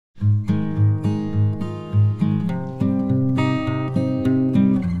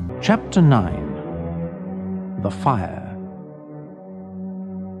Chapter 9. The Fire.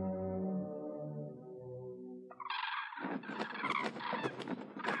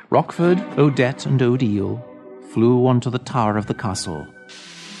 Rockford, Odette, and Odile flew onto the tower of the castle.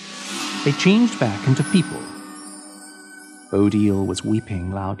 They changed back into people. Odile was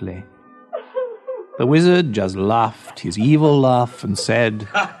weeping loudly. The wizard just laughed his evil laugh and said,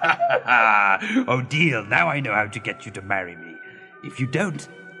 Odile, now I know how to get you to marry me. If you don't,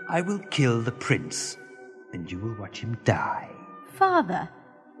 I will kill the prince, and you will watch him die. Father,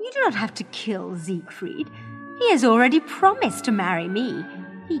 you do not have to kill Siegfried. He has already promised to marry me.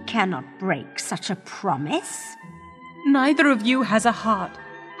 He cannot break such a promise. Neither of you has a heart.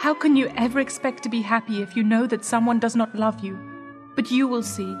 How can you ever expect to be happy if you know that someone does not love you? But you will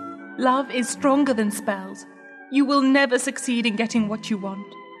see. Love is stronger than spells. You will never succeed in getting what you want.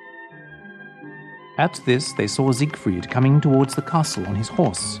 At this, they saw Siegfried coming towards the castle on his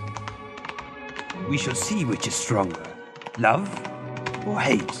horse. We shall see which is stronger, love or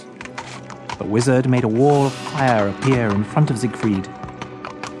hate. The wizard made a wall of fire appear in front of Siegfried.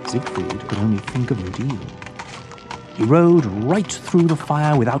 Siegfried could only think of Odile. He rode right through the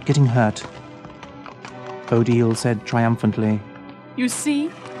fire without getting hurt. Odile said triumphantly, You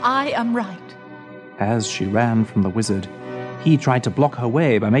see, I am right. As she ran from the wizard, he tried to block her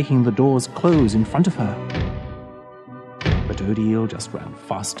way by making the doors close in front of her. But Odile just ran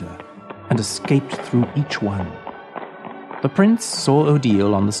faster and escaped through each one. The prince saw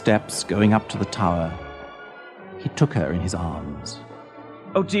Odile on the steps going up to the tower. He took her in his arms.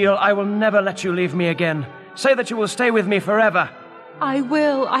 Odile, I will never let you leave me again. Say that you will stay with me forever. I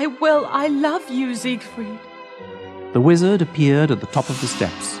will. I love you, Siegfried. The wizard appeared at the top of the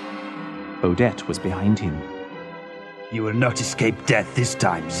steps. Odette was behind him. You will not escape death this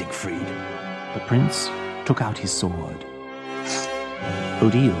time, Siegfried. The prince took out his sword.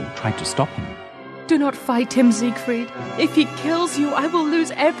 Odile tried to stop him. Do not fight him, Siegfried. If he kills you, I will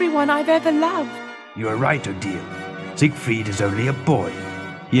lose everyone I've ever loved. You are right, Odile. Siegfried is only a boy.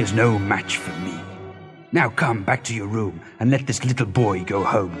 He is no match for me. Now come back to your room and let this little boy go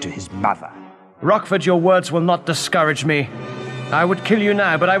home to his mother. Rockford, your words will not discourage me. I would kill you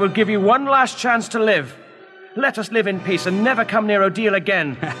now, but I will give you one last chance to live. Let us live in peace and never come near Odile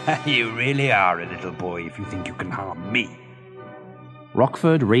again. You really are a little boy if you think you can harm me.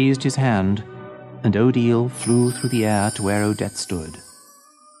 Rockford raised his hand, and Odile flew through the air to where Odette stood.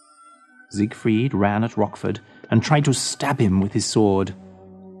 Siegfried ran at Rockford and tried to stab him with his sword.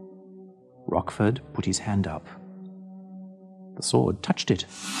 Rockford put his hand up. The sword touched it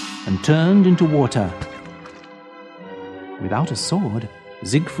and turned into water. Without a sword,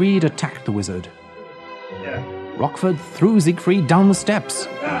 Siegfried attacked the wizard. Rockford threw Siegfried down the steps.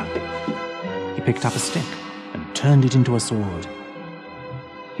 He picked up a stick and turned it into a sword.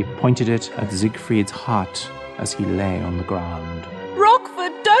 He pointed it at Siegfried's heart as he lay on the ground.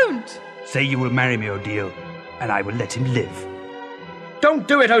 Rockford, don't! Say you will marry me, Odile, and I will let him live. Don't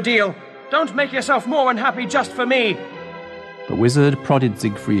do it, Odile! Don't make yourself more unhappy just for me! The wizard prodded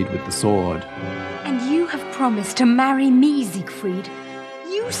Siegfried with the sword. And you have promised to marry me, Siegfried.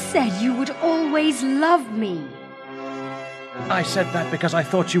 You said you would always love me. I said that because I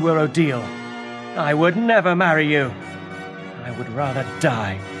thought you were Odile. I would never marry you. I would rather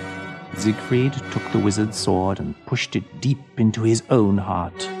die. Siegfried took the wizard's sword and pushed it deep into his own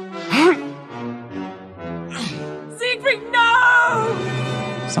heart. Siegfried,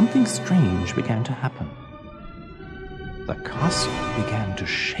 no! Something strange began to happen. The castle began to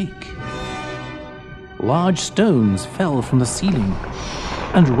shake. Large stones fell from the ceiling,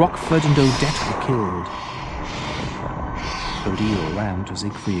 and Rockford and Odette were killed. Odile ran to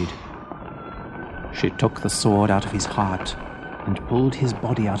Siegfried. She took the sword out of his heart and pulled his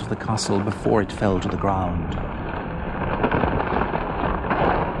body out of the castle before it fell to the ground.